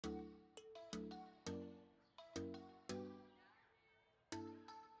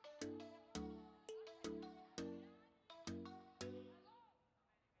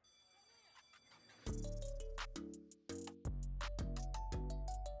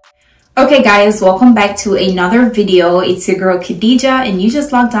Okay guys, welcome back to another video. It's your girl Khadija and you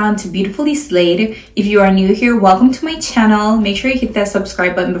just logged on to Beautifully Slayed. If you are new here, welcome to my channel. Make sure you hit that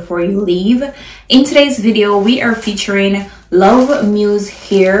subscribe button before you leave. In today's video, we are featuring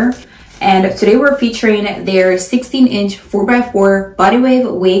LovmuseHair, and today we're featuring their 16-inch 4x4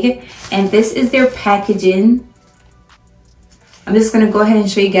 BODYWAVE wig, and this is their packaging. I'm just going to go ahead and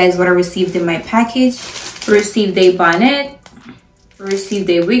show you guys what I received in my package. I received a bonnet, received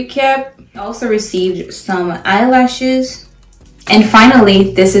a wig cap, also received some eyelashes, and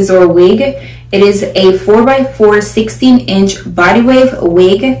finally this is our wig. It is a 4x4 16-inch BODYWAVE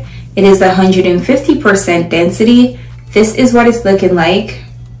wig. It is 150% density. This is what it's looking like.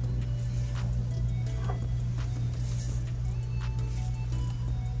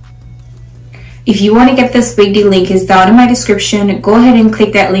 If you want to get this wig, the link is down in my description. Go ahead and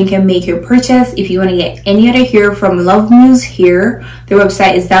click that link and make your purchase. If you want to get any other hair from LovmuseHair, their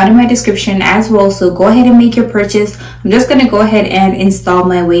website is down in my description as well. So go ahead and make your purchase. I'm just going to go ahead and install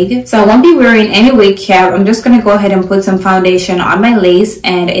my wig. So I won't be wearing any wig cap. I'm just going to go ahead and put some foundation on my lace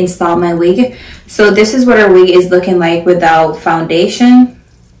and install my wig. So this is what our wig is looking like without foundation.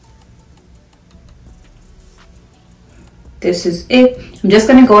 This is it. I'm just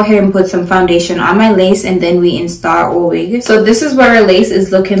gonna go ahead and put some foundation on my lace and then we install our wig. So this is what our lace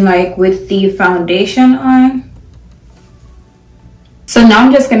is looking like with the foundation on. So now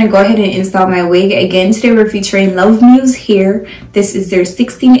I'm just gonna go ahead and install my wig. Again, today we're featuring LovmuseHair. This is their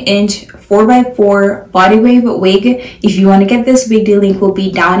 16-inch 4x4 BODYWAVE wig. If you want to get this wig, the link will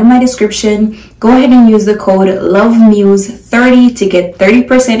be down in my description. Go ahead and use the code LovMuse30 to get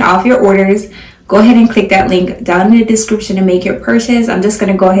 30% off your orders. Go ahead and click that link down in the description to make your purchase. I'm just going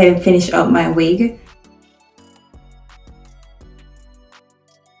to go ahead and finish up my wig.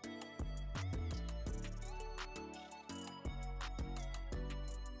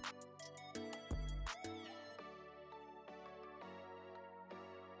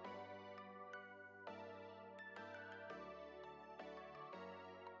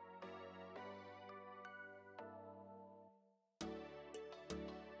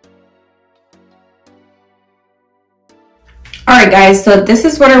 Alright guys, so this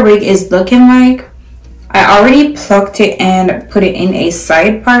is what our wig is looking like. I already plucked it and put it in a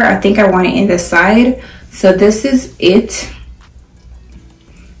side part. I think I want it in the side. So this is it.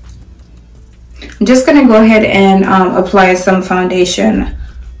 I'm just going to go ahead and apply some foundation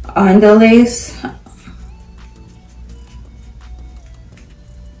on the lace.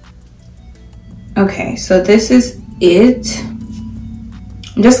 Okay, so this is it.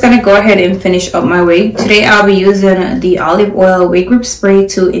 I'm just gonna go ahead and finish up my wig. Today I'll be using the olive oil wig group spray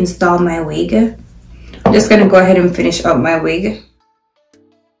to install my wig. I'm just gonna go ahead and finish up my wig.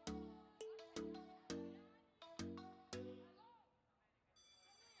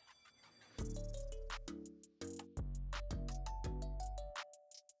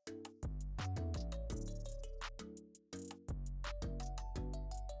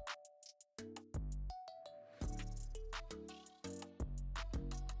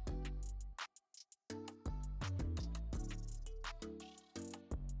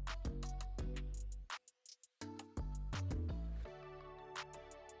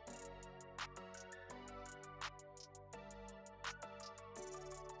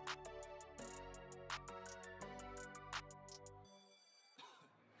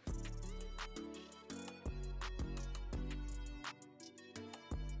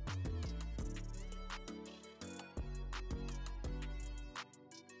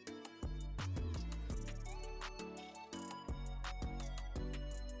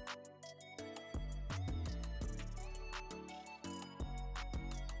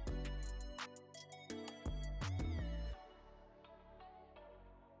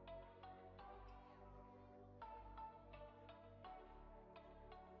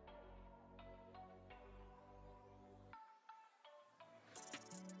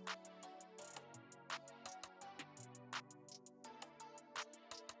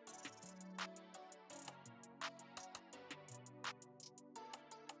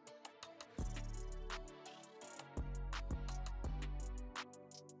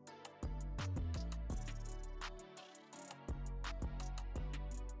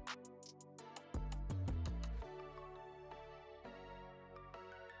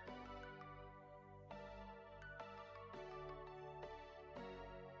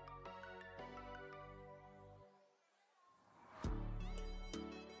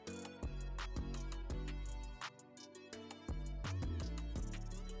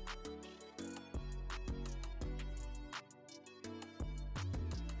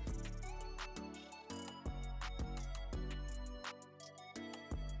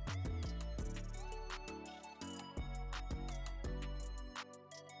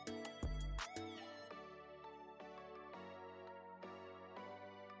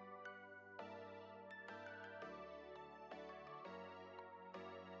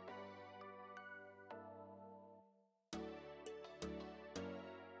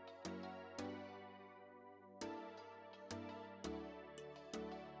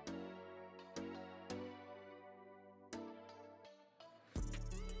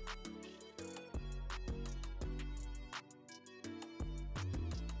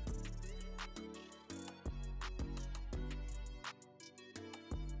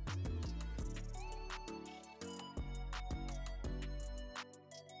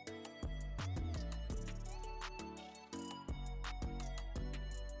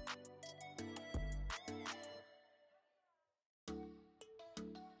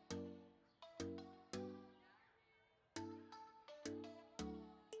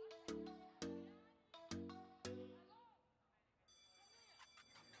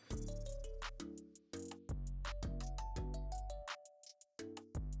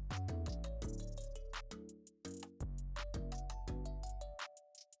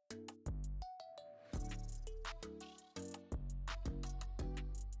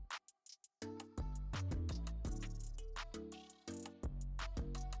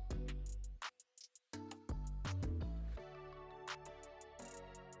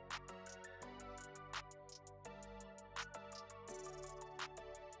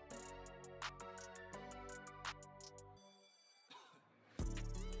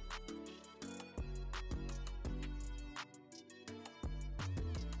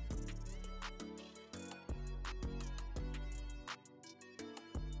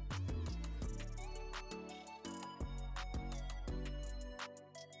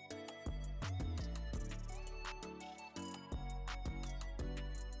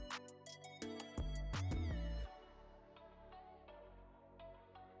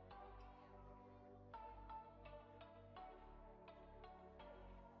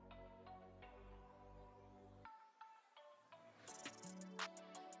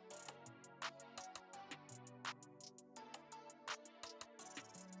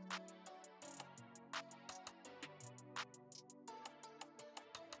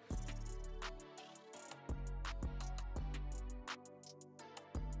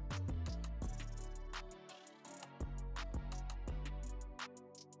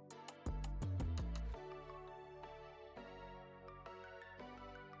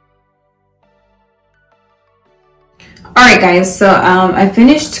 Alright guys, so I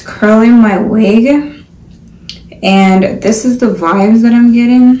finished curling my wig, and this is the vibes that I'm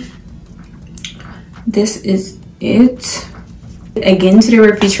getting. This is it. Again, today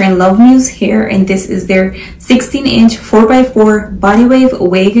we're featuring LovmuseHair, and this is their 16-inch 4x4 body wave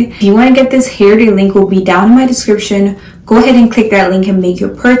wig. If you want to get this hair, the link will be down in my description. Go ahead and click that link and make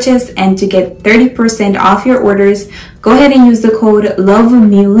your purchase. And to get 30% off your orders, go ahead and use the code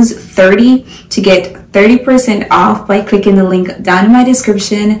LovMuse30 to get 30% off by clicking the link down in my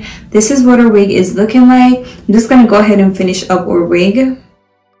description. This is what our wig is looking like. I'm just going to go ahead and finish up our wig.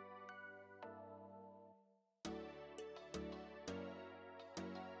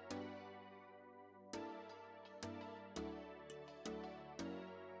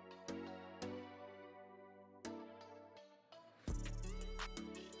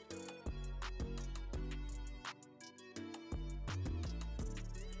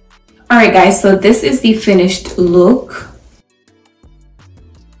 Alright guys, so this is the finished look.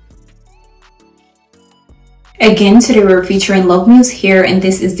 Again, today we're featuring LovmuseHair, and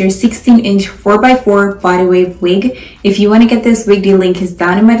this is their 16-inch 4x4 body wave wig. If you want to get this wig, the link is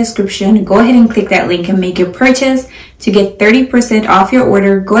down in my description. Go ahead and click that link and make your purchase. To get 30% off your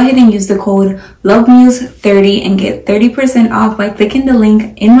order, go ahead and use the code LovMuse30 and get 30% off by clicking the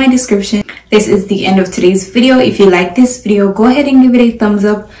link in my description. This is the end of today's video. If you like this video, go ahead and give it a thumbs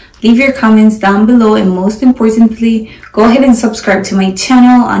up. Leave your comments down below, and most importantly, go ahead and subscribe to my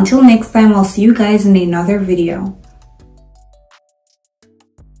channel. Until next time, I'll see you guys in another video.